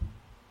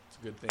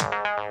Good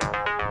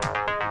thing.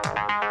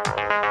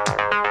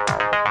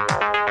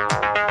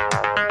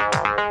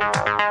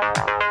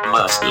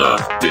 Must love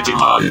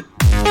Digimon.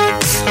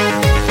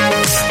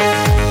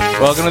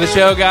 Welcome to the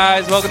show,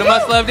 guys. Welcome to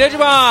Must Love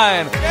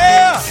Digimon.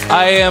 Yeah!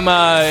 I am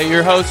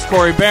your host,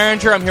 Corey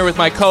Behringer. I'm here with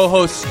my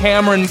co-hosts,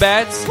 Cameron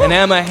Betts and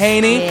Emma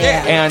Haney.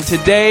 Yeah. And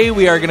today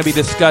we are going to be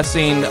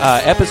discussing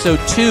episode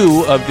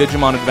 2 of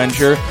Digimon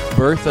Adventure,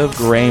 Birth of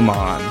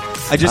Greymon.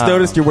 I just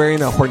noticed you're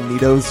wearing a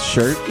Hornitos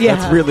shirt. Yeah.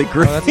 That's really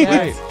great. Oh, that's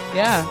great.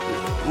 Yeah.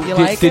 You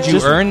like Did it?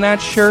 you earn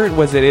that shirt?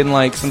 Was it in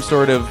like some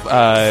sort of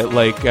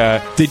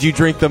Did you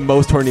drink the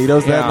most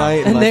Hornitos that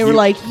night? And they were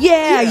like,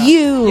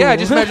 you. Yeah,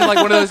 just imagine like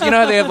one of those. You know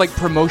how they have like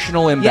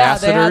promotional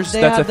ambassadors. They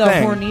That's had a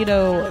thing. the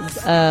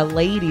Hornitos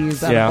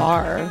ladies at Yeah. a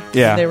bar.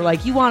 Yeah. And they were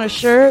like, you want a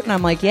shirt? And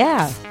I'm like,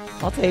 yeah,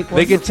 I'll take one.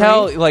 They could for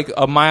tell free. like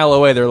a mile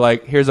away. They're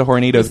like, "Here's a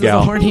Hornitos This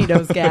gal." is a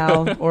Hornitos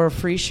gal or a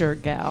free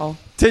shirt gal.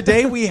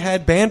 Today we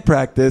had band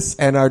practice,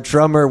 and our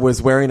drummer was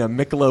wearing a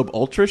Michelob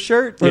Ultra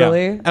shirt. Yeah.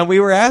 Really? And we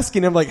were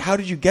asking him, like, how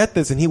did you get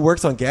this? And he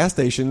works on gas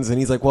stations, and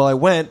he's like, well, I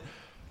went.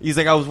 He's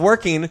like, I was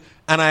working,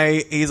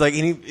 and he's like,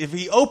 if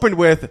he opened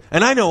with,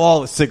 and I know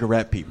all the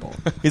cigarette people.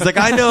 He's like,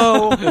 I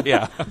know,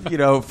 Yeah. you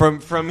know,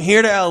 from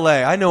here to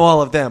LA, I know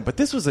all of them. But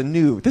this was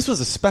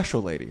a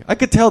special lady. I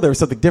could tell there was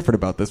something different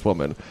about this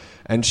woman.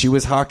 And she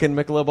was hawking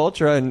Michelob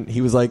Ultra, and she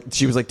was like,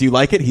 do you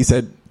like it? He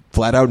said,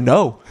 flat out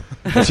no.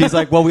 And she's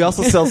like, well, we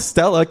also sell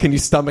Stella. Can you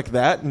stomach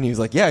that? And he's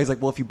like, yeah. He's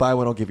like, well, if you buy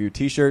one, I'll give you a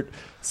T-shirt.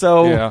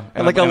 So Yeah.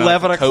 at like And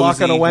 11 o'clock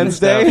cozy on a and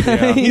Wednesday,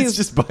 stuff, yeah. he's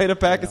just buying a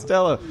pack of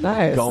Stella.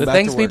 Nice. Going The back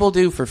things to work. people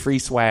do for free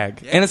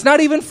swag, and it's not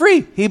even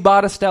free. He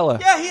bought a Stella.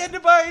 Yeah, he had to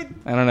buy.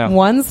 I don't know.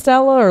 One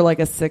Stella or like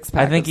a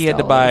 6-pack? I think he had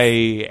to buy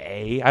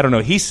a. I don't know.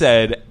 He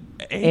said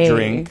a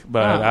drink,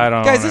 but Oh. I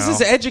don't know. Guys, this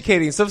is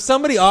educating. So if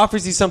somebody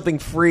offers you something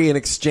free in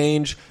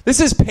exchange,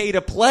 this is pay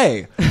to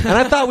play. And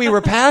I thought we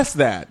were past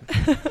that.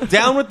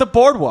 Down with the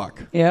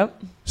boardwalk.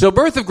 Yep. So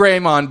Birth of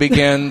Greymon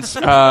begins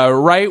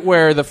right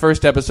where the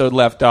first episode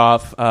left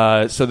off.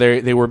 So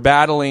they were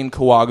battling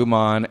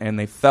Kawagumon, and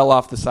they fell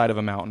off the side of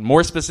a mountain.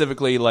 More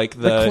specifically, like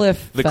The cliff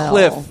fell.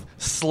 cliff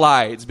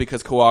slides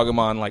because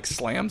Kawagumon like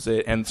slams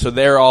it, and so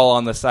they're all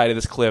on the side of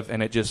this cliff,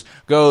 and it just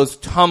goes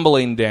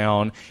tumbling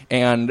down.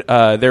 And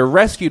they're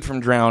rescued from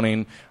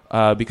drowning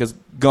because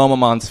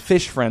Gomamon's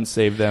fish friend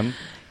saved them.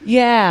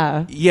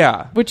 Yeah.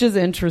 Yeah. Which is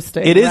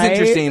interesting. It is right?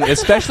 interesting,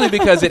 especially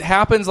because it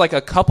happens like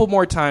a couple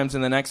more times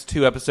in the next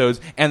 2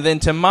 episodes, and then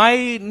to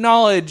my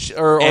knowledge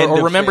or End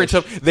of remember,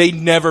 fish. they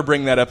never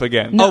bring that up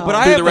again. No. Oh,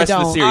 but through I the rest of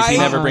the don't. series, he I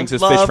never brings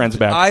his fish friends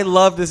back. I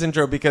love this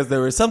intro because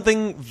there was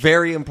something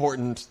very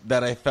important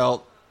that I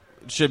felt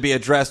should be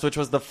addressed, which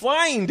was the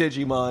flying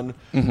Digimon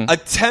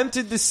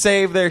attempted to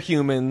save their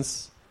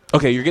humans.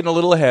 Okay, you're getting a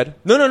little ahead.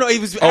 No.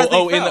 It was Oh, as they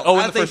oh, in fell, the- oh, in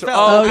as the they first- fell.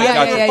 oh, okay, As they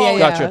gotcha. were Yeah, falling,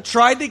 Gotcha.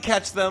 Tried to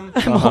catch them,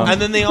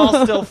 and then they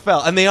all still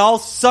fell, and they all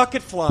suck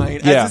at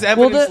flying. Yeah. As is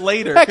evidence Well,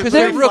 later, Yeah, 'cause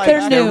they're fly rookie-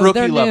 back. they're new. rookie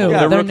They're level. new.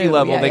 They're They're rookie new.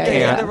 level. Yeah, They yeah,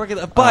 can't. They're working-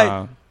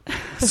 But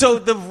so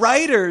the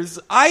writers,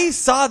 I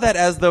saw that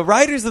as the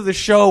writers of the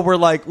show were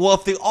like, well,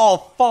 if they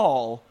all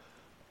fall,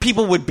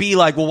 people would be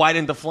like, well, why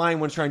didn't the flying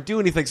ones try and do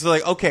anything? So they're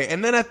like, okay.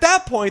 And then at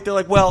that point, they're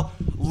like, well,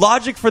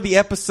 logic for the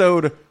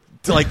episode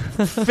like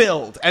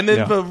filled. And then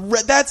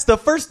Yeah. that's the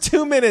first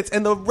 2 minutes,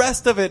 and the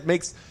rest of it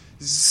makes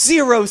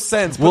zero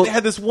sense. But Well, they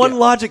had this one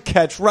logic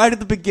catch right at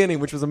the beginning,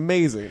 which was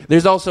amazing.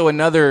 There's also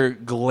another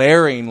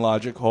glaring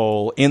logic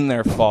hole in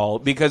their fall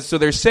because so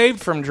they're saved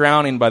from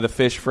drowning by the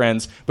fish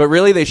friends, but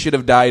really they should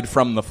have died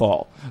from the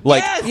fall,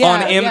 like Yes! on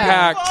Yeah,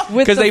 impact, yeah.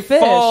 With because the they fish,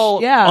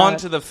 fall yeah.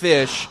 onto the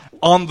fish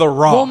on the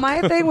rock. Well,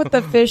 my thing with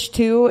the fish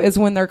too is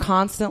when they're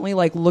constantly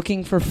like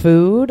looking for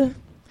food.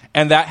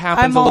 And that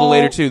happens I'm a little all-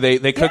 later too.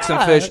 They cook some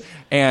Yeah. fish,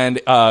 and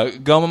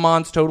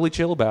Gomamon's totally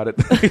chill about it.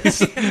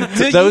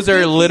 you Those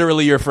are think-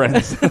 literally your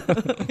friends.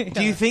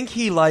 Do you think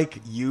he like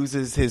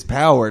uses his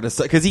power to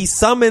because he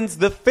summons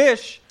the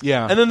fish?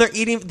 Yeah. and then they're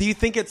eating. Do you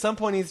think at some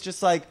point he's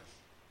just like,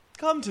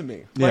 "Come to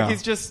me"? Like Yeah.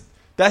 he's just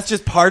that's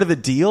just part of the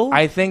deal.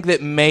 I think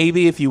that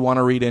maybe if you want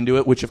to read into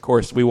it, which of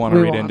course we want to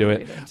We read wanna into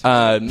read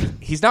it,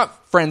 he's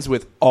not friends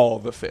with all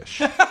the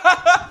fish.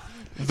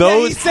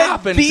 Those he said,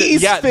 happen.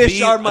 "These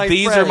fish are my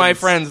These are friends." my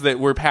friends that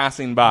we're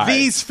passing by.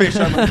 These fish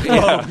are my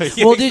Yeah.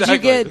 Well,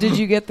 Exactly. did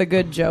you get the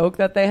good joke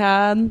that they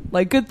had?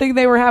 Like, good thing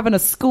they were having a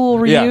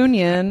school Yeah.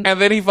 reunion. And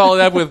then he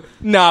followed up with,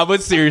 "Nah,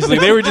 but seriously,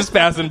 they were just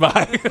passing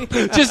by,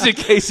 just in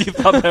case you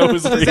thought that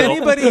was Is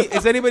real."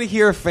 is anybody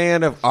here a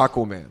fan of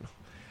Aquaman?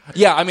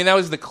 Yeah, I mean that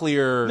was the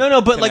clear. No,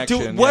 but like,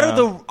 connection, what yeah. are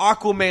the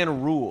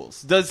Aquaman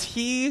rules? Does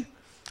he?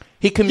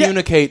 He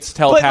communicates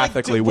But, like,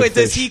 telepathically with wait,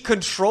 does fish. he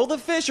control the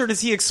fish, or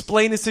does he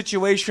explain the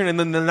situation, and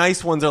then the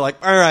nice ones are like,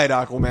 "All right,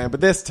 Aquaman,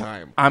 but this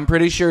time." I'm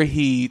pretty sure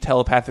he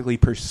telepathically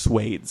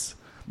persuades.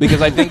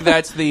 Because I think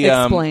that's the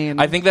Explain.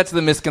 I think that's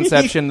the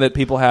misconception that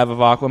people have of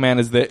Aquaman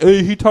is that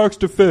he talks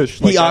to fish.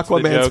 He that's the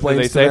Aquaman joke explains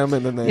that they to say. them,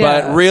 and then they.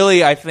 Yeah. But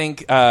really, I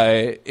think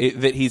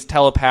that he's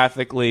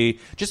telepathically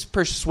just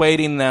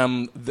persuading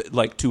them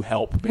to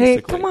help. Basically,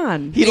 Hey, come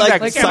on. He Exactly.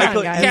 like Come on,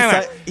 cycle.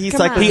 guys. He's Come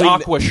like on. he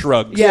aqua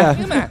shrugs.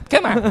 Yeah.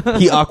 Come on.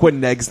 He aqua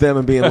negs them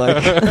and being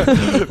like,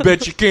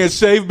 Bet you can't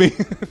save me.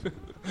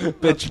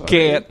 Bet you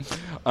can't.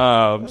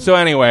 So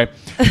anyway,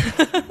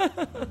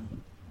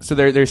 so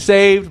they're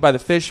saved by the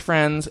fish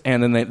friends,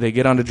 and then they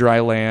get onto dry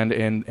land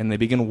and they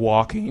begin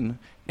walking.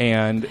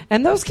 And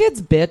those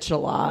kids bitch a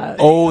lot.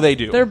 oh, they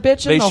do. They're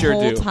bitching they the sure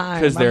whole do. time.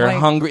 Because I'm they're like-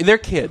 hungry. They're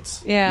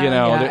kids. Yeah, you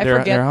know, yeah, I they're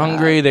forget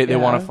hungry. that. They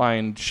want to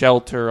find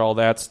shelter, all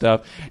that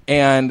stuff.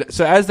 And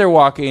so as they're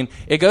walking,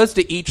 it goes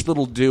to each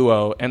little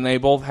duo, and they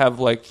both have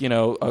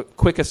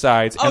quick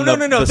asides. "Oh and no,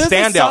 the This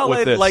standout is a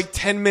solid with this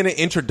 10-minute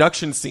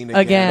introduction scene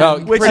Again. No,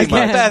 which pretty is the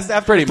much. best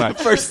after Pretty the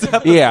much. first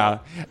episode. Yeah,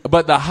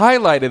 but the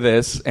highlight of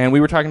this, and we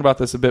were talking about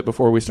this a bit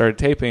before we started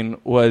taping,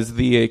 was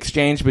the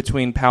exchange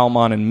between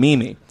Palmon and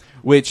Mimi,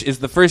 which is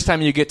the first time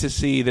you get to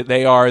see that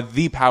they are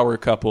the power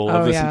couple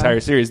of this entire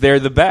series. They're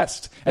the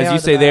best. As you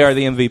say, they are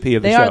the MVP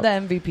of the They show. are the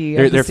MVP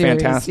They're of the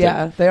series. fantastic.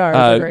 Yeah, they are.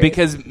 They're great.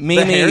 Because hair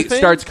Mimi thing?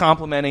 starts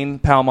complimenting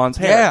Palmon's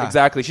hair. Yeah.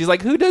 Exactly. She's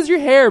like, who does your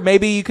hair?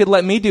 Maybe you could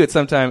let me do it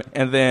sometime.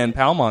 And then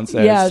Palmon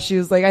says... Yeah, she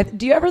was like,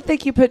 do you ever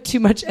think you put too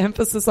much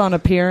emphasis on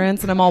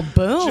appearance? And I'm all,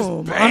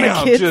 boom. On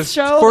a kid's just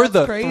show? for That's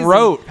the crazy.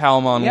 throat,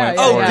 Palmon Yeah, went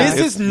yeah, Oh, for. yeah. this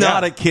It's- is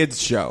not yeah. a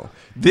kids show.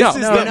 This No, is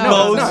no, the no,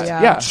 most no,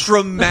 yeah.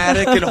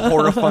 traumatic and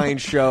horrifying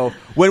show.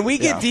 When we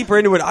get deeper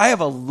into it, I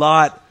have a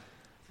lot.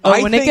 Oh,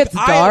 I when it think gets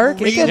I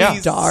dark, it really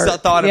gets dark.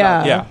 Thought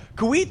Yeah. about. Yeah.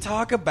 Can we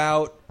talk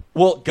about?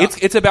 Well,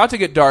 it's about to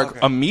get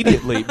dark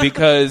immediately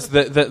because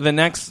the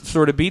next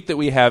sort of beat that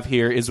we have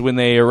here is when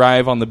they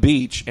arrive on the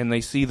beach and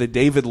they see the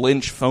David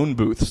Lynch phone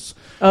booths.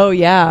 Oh,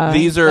 yeah.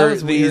 These That are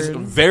was these weird.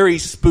 very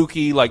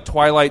spooky, like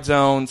Twilight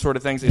Zone sort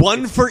of things.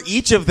 One for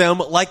each of them,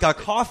 like a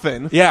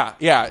coffin. Yeah,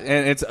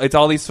 and it's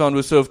all these phone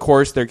booths. So of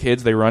course they're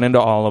kids. They run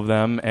into all of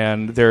them,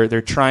 and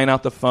they're trying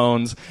out the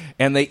phones,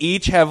 and they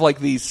each have like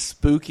these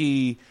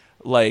spooky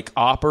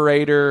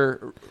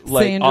operator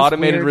Saying just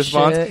automated weird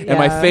response. shit, And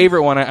my yeah.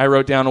 favorite one I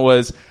wrote down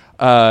was.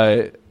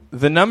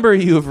 The number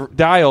you've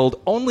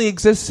dialed only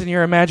exists in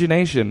your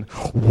imagination.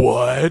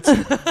 What?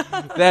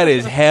 That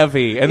is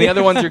heavy. And the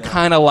other ones are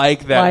kind of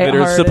like that are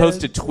Lighthearted.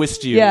 supposed to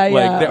twist you. Yeah, Like,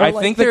 yeah. they're- Or I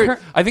like think the they're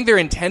I think they're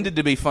intended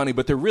to be funny,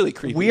 but they're really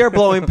creepy. We are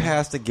blowing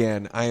past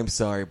again. I am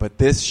sorry, but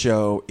this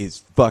show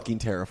is fucking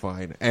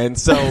terrifying. And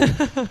so,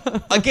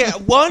 again,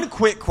 one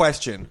quick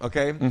question,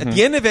 okay? At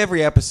the end of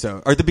every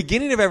episode, or the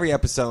beginning of every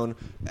episode,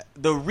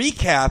 the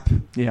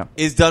recap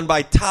is done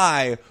by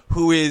Ty,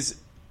 who is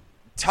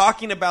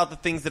talking about the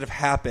things that have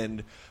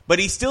happened, but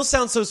he still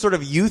sounds so sort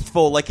of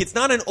youthful, like it's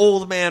not an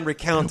old man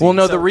recounting. Well,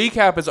 no, so- the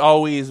recap is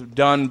always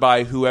done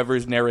by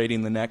whoever's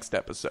narrating the next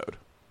episode.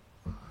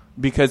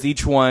 Because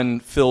each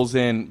one fills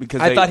in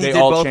because I thought he they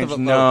did all both change. of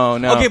them. No.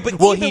 Okay, but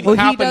well, either he way-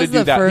 happened to does do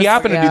the that. first- He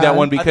happened to do that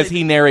one I because think-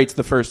 he narrates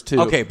the first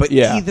two. Okay, but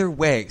yeah. either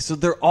way, so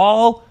they're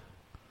all.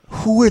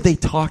 Who are they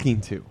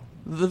talking to?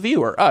 The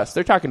viewer, us.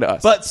 They're talking to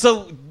us. But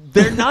so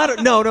they're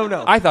not. No.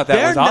 I thought that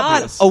they're was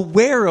obvious. not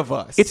aware of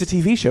us. it's a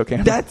TV show,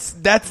 Cam.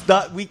 That's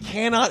not. We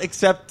cannot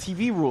accept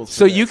TV rules.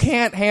 So for you this.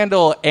 can't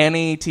handle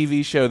any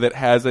TV show that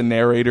has a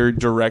narrator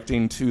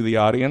directing to the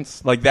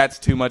audience? Like, that's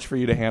too much for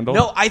you to handle?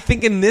 No, I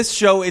think in this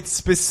show it's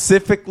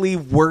specifically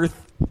worth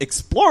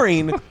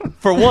exploring.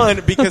 For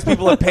one, because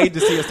people are paid to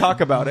see us talk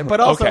about it. But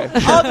also, Okay.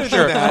 other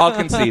Sure. than that, I'll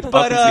concede.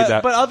 But, I'll concede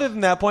that. but other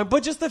than that point,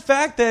 but just the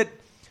fact that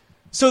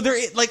so they're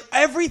like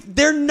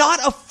they're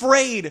not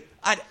afraid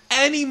at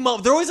any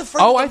moment. They're always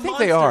afraid. Oh, of the I think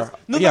monsters. they are.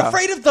 No, Yeah. they're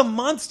afraid of the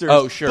monsters.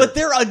 Oh, sure. But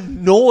they're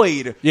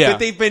annoyed Yeah. that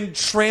they've been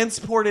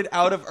transported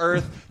out of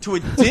Earth to a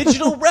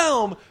digital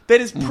realm that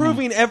is Mm-hmm.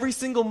 proving every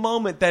single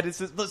moment that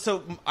it's.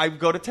 So I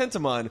go to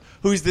Tentamon,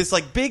 who's this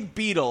like big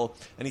beetle,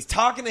 and he's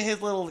talking to his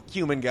little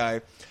human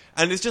guy.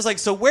 And it's just like,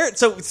 so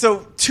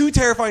two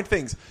terrifying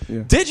things.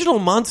 Yeah. Digital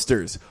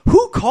monsters.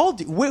 Who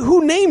called you?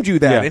 Who named you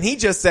that? Yeah. And he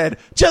just said,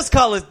 just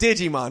call us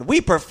Digimon.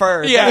 We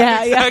prefer. Yeah,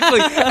 that." Yeah, yeah.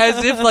 exactly.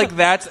 As if like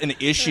that's an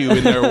issue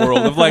in their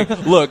world of like,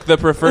 look, the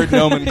preferred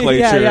nomenclature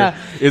Yeah.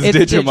 is It's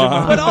Digimon.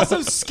 Digimon. But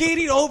also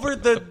skating over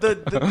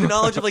the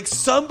knowledge of like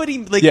somebody,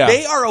 like Yeah.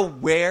 they are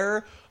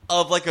aware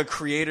of like a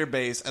creator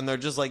base and they're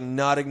just like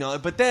not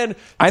acknowledging. But then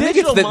I think it's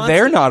digital that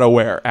they're monsters- not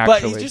aware, But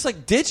actually. he's just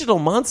like, digital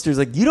monsters,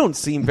 like, you don't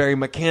seem very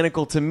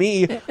mechanical to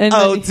me. And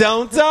Oh, then-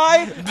 don't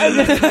I? And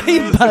then He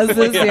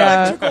buzzes,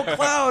 yeah. electrical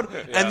cloud,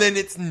 and then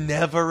it's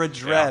never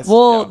addressed.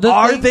 Well, the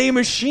are thing- they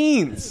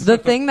machines? The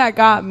thing that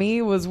got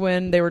me was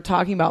when they were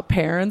talking about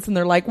parents, and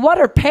they're like, "What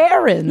are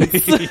parents?"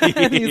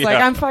 And he's like,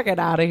 "I'm fucking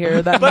out of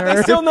here." That But they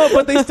nerd. still know.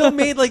 But they still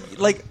made like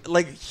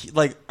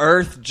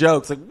Earth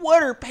jokes. Like,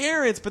 what are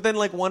parents? But then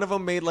like one of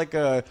them made like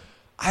a,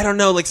 I don't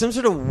know, like some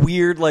sort of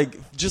weird, like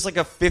just like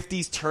a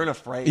 50s turn of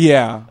phrase.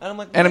 yeah. And I'm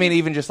like, and I what? mean,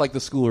 even just like the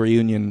school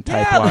reunion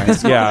type Yeah,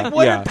 lines. Yeah, like,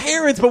 what yeah. are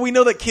parents? But we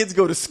know that kids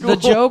go to school. the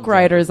joke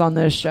writers on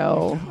this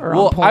show are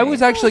Well, on point. I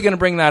was actually going to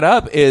bring that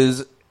up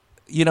is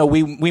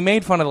we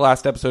made fun of the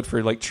last episode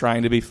for like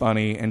trying to be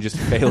funny and just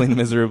failing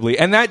miserably,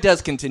 and that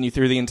does continue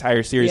through the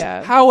entire series.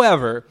 Yeah.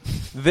 However,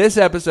 this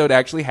episode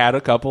actually had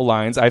a couple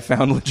lines I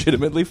found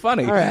legitimately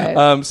funny. All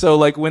right. So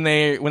like when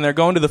they're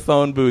going to the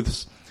phone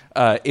booths,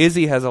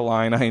 Izzy has a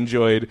line I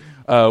enjoyed,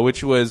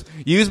 which was,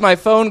 "Use my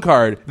phone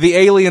card. The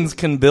aliens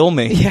can bill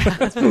me." Yeah,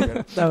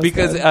 that was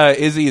because good.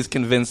 Izzy is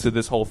convinced that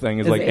this whole thing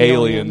is Is like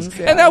aliens, aliens,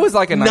 yeah. and that was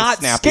like a nice Not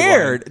snappy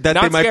scared line. that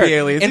Not they might be scared.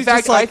 aliens. In He's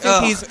fact, just like,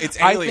 I it's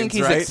think aliens,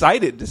 he's right?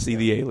 excited to see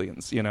the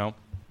aliens.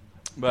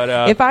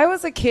 But if I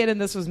was a kid and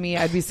this was me,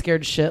 I'd be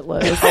scared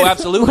shitless. Oh,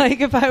 absolutely.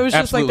 Like if I was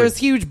just Absolutely. like, there's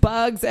huge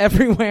bugs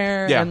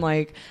everywhere, Yeah. and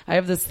like I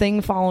have this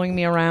thing following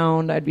me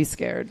around, I'd be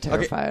scared,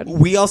 terrified.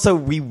 We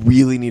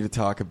really need to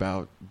talk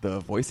about the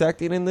voice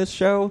acting in this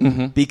show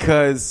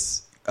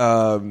because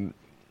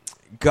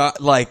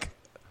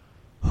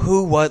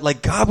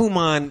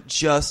Gabumon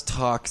just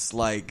talks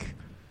like.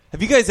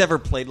 Have you guys ever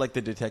played like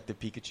the Detective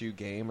Pikachu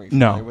game? Are you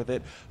familiar with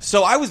it?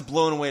 So I was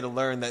blown away to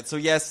learn that. So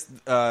yes,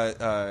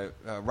 Ryan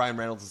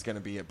Reynolds is going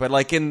to be it, but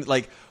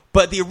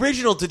but the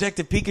original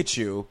Detective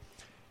Pikachu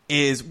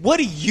is. What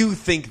do you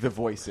think the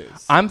voice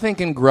is? I'm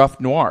thinking gruff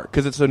noir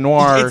because it's a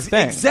noir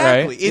thing.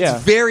 Exactly. Right?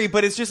 It's very,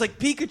 but it's just like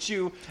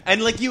Pikachu,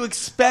 and like you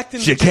expect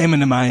him. She came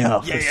into my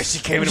office. Yeah, she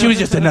came. She was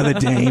just another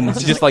dame.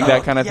 It's just like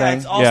that kind of thing.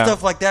 It's all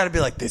stuff like that. I'd be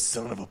like, this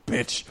son of a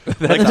bitch.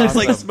 Like just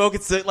like smoking,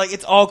 like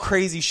it's all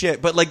crazy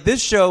shit. But like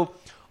this show,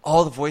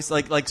 all the voice,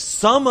 like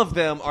some of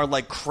them are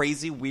like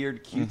crazy,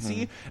 weird,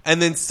 cutesy,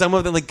 and then some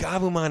of them, like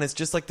Gabumon, is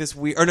just like this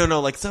weird. Or no,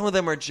 like some of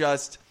them are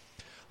just.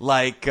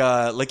 Like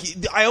I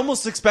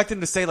almost expect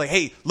him to say like,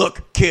 "Hey,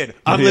 look, kid,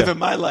 I'm living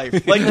my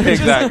life." Like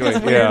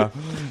Exactly.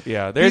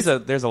 Yeah. There's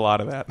a lot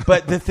of that.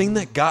 But the thing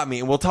that got me,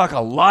 and we'll talk a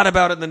lot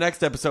about it in the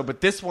next episode,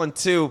 but this one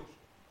too,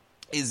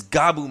 is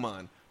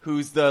Gabumon,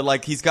 who's the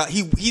he's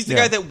the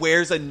guy that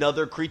wears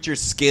another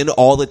creature's skin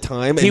all the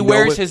time. He and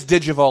wears his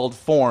Digivolved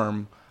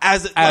form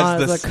as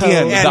the skin. code.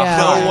 and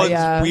Yeah. no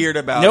one's weird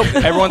about Nope.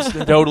 it. Everyone's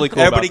totally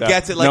cool Everybody about that.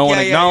 gets it. Like, no one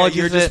acknowledges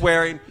you're it. just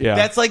wearing. Yeah.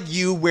 That's like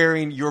you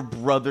wearing your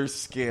brother's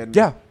skin.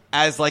 Yeah.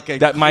 As like a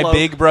That my cloak.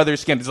 big brother's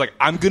skin is like,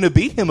 I'm gonna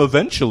beat him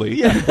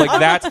eventually. Like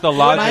that's the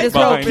logic Might as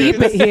well behind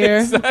keep it here.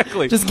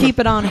 Exactly. Just keep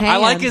it on hand. I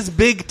like his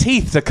big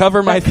teeth to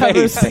cover my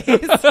Covers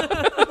face.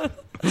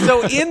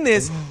 So in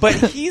this, but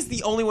he's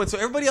the only one. So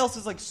everybody else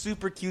is like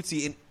super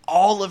cutesy, and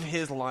all of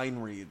his line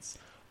reads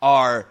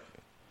are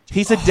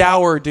He's a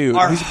dour dude.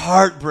 He's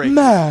heartbreaking.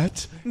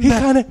 Matt. He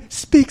kind of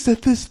speaks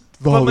at this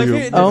But my volume.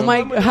 favorite- Oh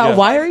my!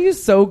 Why are you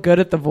so good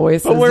at the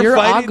voices? But we're Your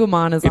fighting-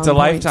 Agumon is It's on a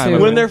lifetime point, of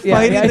too. When they're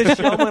fighting Yeah. the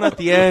Shellman at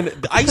the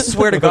end, I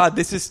swear to God,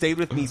 this has stayed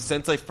with me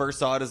since I first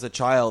saw it as a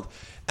child.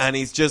 And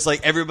he's just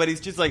like, everybody's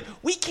just like,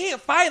 we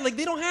can't fight. Like,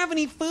 they don't have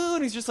any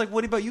food. He's just like,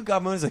 what about you,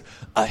 Gabumon? He's like,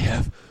 I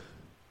have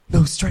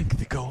no strength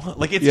to go on.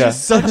 Like, it's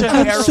just such a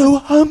I'm so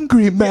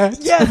hungry, Matt.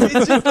 Yes,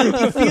 it's just like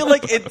you feel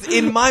like it's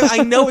in my.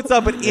 I know it's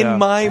not, but in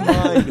my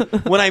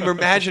mind, when I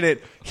imagine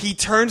it, he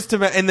turns to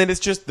me, and then it's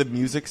just the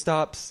music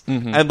stops,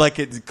 and like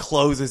it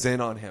closes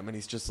in on him, and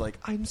he's just like,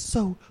 "I'm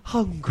so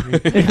hungry."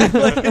 And,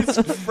 like his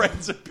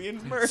friends are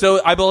being murdered. So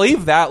I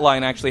believe that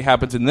line actually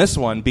happens in this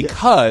one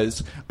because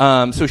so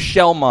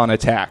Shellmon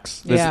attacks.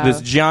 This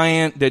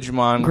giant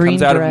Digimon Green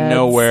comes out dreads. of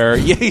nowhere.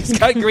 Yeah, he's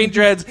got green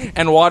dreads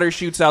and water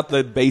shoots out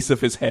the base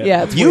of his head.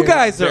 Yeah, it's You weird.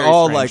 guys are Very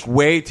all strange. like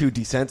way too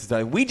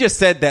desensitized. We just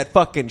said that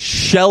fucking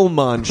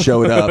Shellmon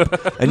showed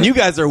up, and you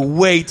guys are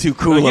way too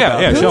cool about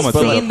yeah, this. Shellmon's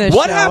But, Seen this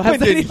what show? happened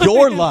Has in anybody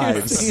your here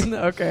lives? seen-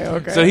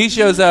 Okay. So he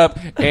shows up,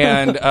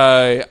 and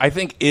I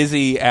think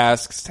Izzy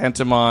asks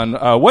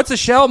Tentamon, "What's a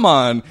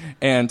Shellmon?"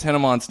 And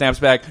Tentamon snaps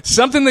back,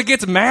 "Something that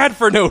gets mad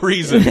for no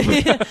reason."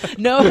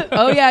 No.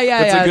 Oh yeah.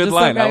 That's a good Just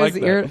line. some I like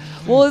guy's that.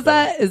 Well,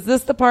 is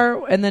this the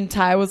part? And then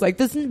Ty was like,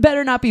 "This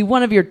better not be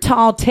one of your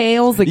tall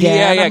tales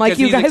again." Yeah, I'm like, 'cause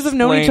you he's guys have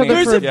known each other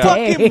explaining- for There's a a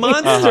day. fucking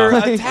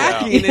monster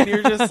attacking, and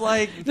you're just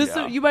like,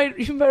 You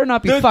better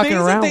not be the fucking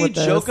things around that they with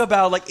this. joke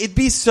about, like it'd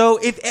be so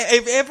if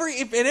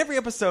in every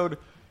episode,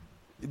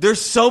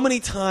 there's so many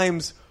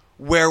times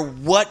where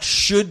what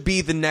should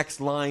be the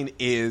next line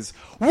is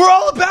 "We're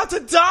all about to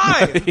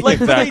die." Like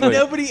Exactly.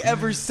 nobody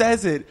ever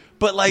says it,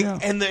 but like,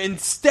 and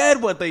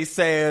instead what they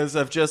say is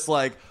of just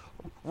like.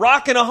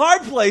 Rock in a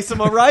hard place,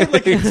 am I right?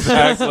 Like,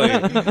 Exactly.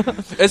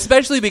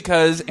 Especially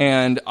because,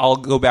 and I'll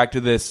go back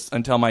to this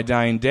until my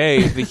dying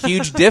day, the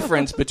huge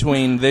difference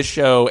between this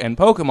show and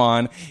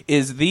Pokemon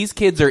is these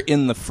kids are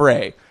in the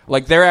fray.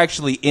 Like, they're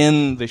actually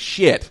in the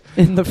shit.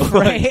 In the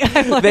fray.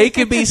 They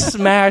could be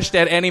smashed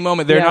at any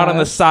moment. They're not on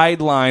the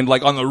sideline,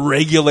 like on the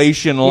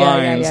regulation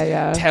lines,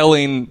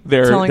 telling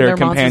their their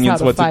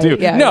companions monsters how what to to do.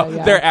 fight. Yeah, no,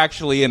 yeah. they're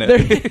actually in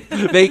it.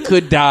 They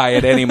could die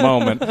at any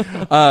moment.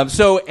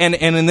 And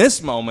in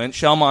this moment,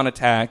 Shellmon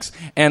attacks,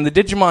 and the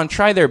Digimon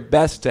try their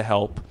best to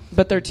help.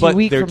 But they're too but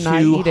weak they're from not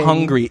too eating.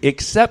 hungry,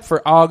 except for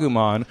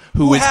Agumon,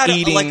 who was had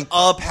eating like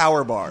a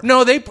power bar.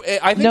 No, I think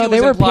No, it they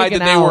was were implied that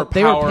pigging they were out.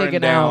 They were powering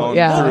pigging down out,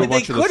 yeah. through a They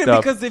bunch of the couldn't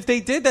stuff. because if they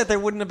did that, there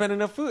wouldn't have been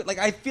enough food. Like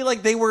I feel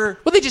like they were.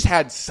 Well, they just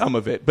had some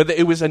of it, but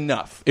it was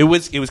enough. It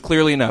was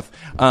clearly enough.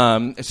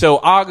 So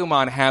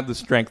Agumon had the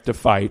strength to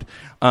fight,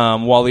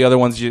 while the other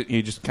ones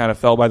you just kind of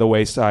fell by the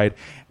wayside.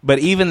 But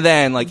even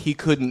then, like he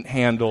couldn't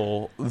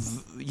handle,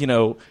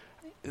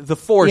 the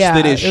force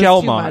that is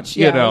Shellmon.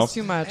 Yeah, it was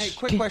too much. Hey,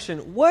 quick question: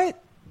 what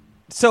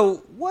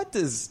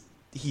does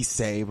he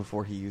say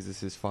before he uses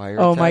his fire?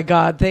 Oh attack? my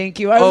God! Thank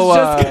you. I was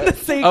just gonna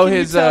say. Can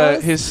you tell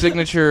us? his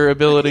signature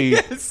ability.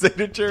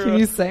 Signature. Can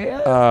you say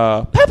it?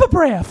 Pepper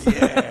breath.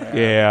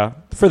 Yeah,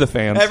 for the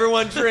fans.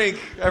 Everyone drink.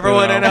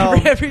 Everyone at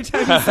home. Every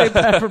time you say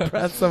pepper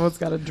breath, someone's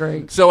got a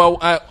drink. So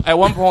at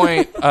one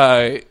point,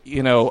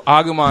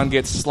 Agumon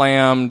gets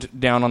slammed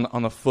down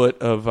on the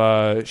foot of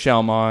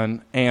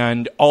Shellmon,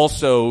 and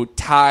also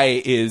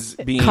Tai is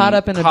being Caught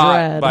up in a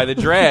dread. by the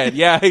dread.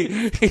 Yeah,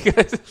 he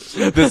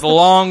this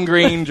long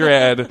green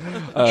dread.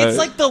 It's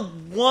like the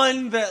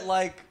one that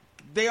like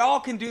they all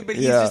can do, but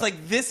he's just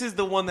like, this is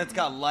the one that's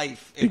got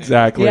life in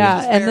Exactly. it.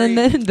 Yeah, and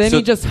then So-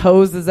 he just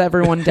hoses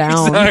everyone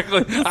down.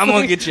 Exactly. I'm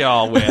gonna get you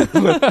all wet.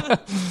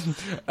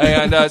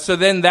 And so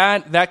then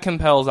that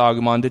compels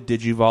Agumon to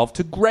digivolve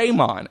to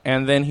Greymon,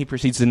 and then he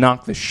proceeds to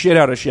knock the shit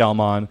out of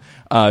Shellmon,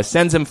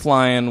 sends him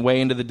flying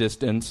way into the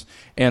distance,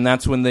 and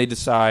that's when they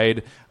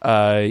decide,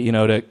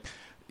 the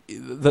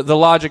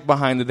logic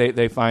behind it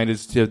they find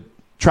is to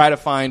try to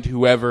find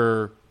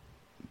whoever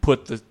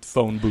put the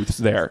phone booths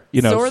there.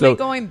 So are they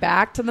going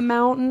back to the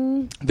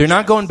mountain? They're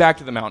not going back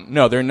to the mountain.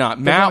 No, they're not.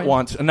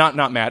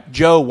 Not Matt.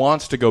 Joe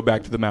wants to go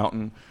back to the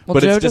mountain, Well,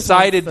 but Joe it's just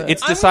decided. wants to-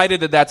 It's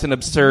decided that that's an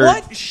absurd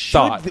What should?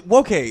 thought.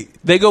 Okay.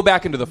 They go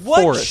back into the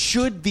What forest.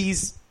 should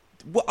these?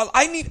 Well,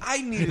 I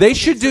need. They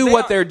should do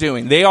what they're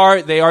doing. They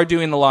are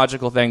doing the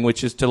logical thing,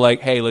 which is to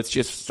like, hey, let's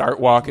just start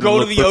walking.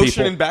 go and to look the for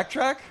ocean people. and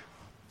backtrack.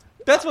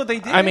 That's what they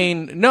did. I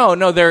mean, no.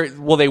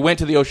 They went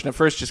to the ocean at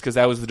first just because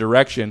that was the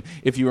direction.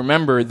 If you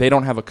remember, they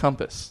don't have a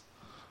compass.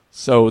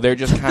 So they're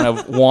just kind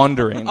of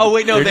wandering. Oh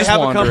wait, no, They're they just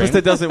have wandering. a compass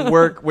that doesn't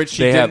work, which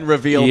she They didn't have-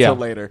 reveal yeah, till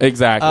later.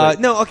 Exactly.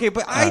 No, okay,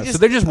 but So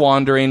they're just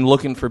wandering,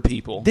 looking for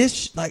people.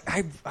 this like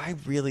I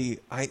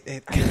think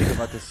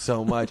about this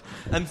so much,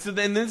 and so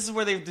then this is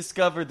where they've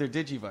discovered their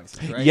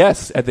digivices, right?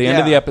 Yes, at the end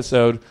of the Yeah.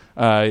 episode,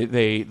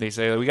 they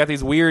say we got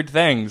these weird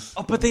things.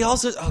 Oh, but they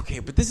also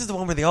but this is the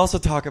one where they also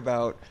talk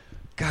about,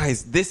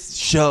 guys, this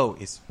show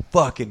is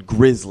fucking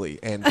grisly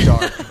and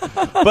dark.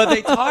 But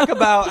they talk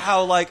about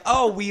how like,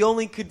 we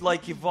only could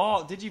like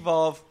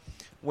digivolve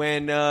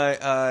when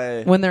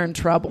When they're in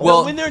trouble.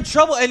 Well, when they're in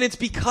trouble, and it's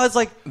because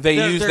like They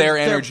use their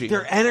energy.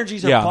 Their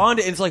energies are Yeah.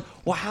 bonded. And it's like,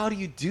 well, how do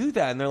you do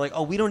that? And they're like,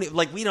 we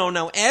don't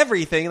know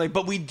everything. Like,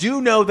 but we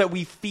do know that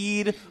we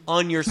feed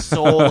on your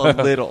soul a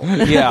little.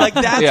 Yeah. like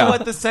that's Yeah.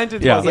 what the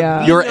sentence Yeah. was. Like,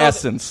 Yeah. we Your know that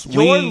essence.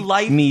 your We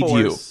life need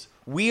force,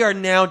 you. We are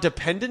now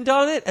dependent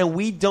on it, and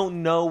we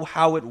don't know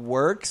how it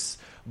works.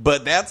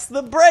 But that's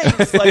the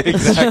breaks. Like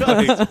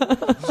Exactly.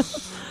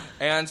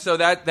 And so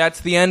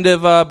that's the end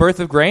of Birth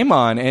of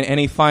Greymon. And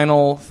any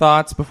final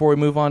thoughts before we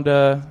move on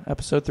to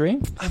episode 3?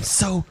 I'm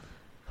so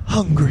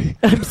hungry.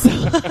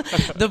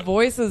 the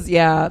voices,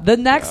 yeah. The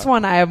next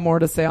one, I have more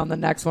to say on the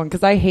next one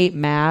because I hate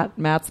Matt.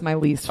 Matt's my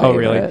least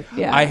favorite. Oh, really?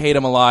 Yeah. I hate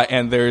him a lot,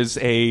 and there's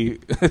a...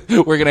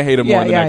 we're going to hate him Yeah, more in the yeah,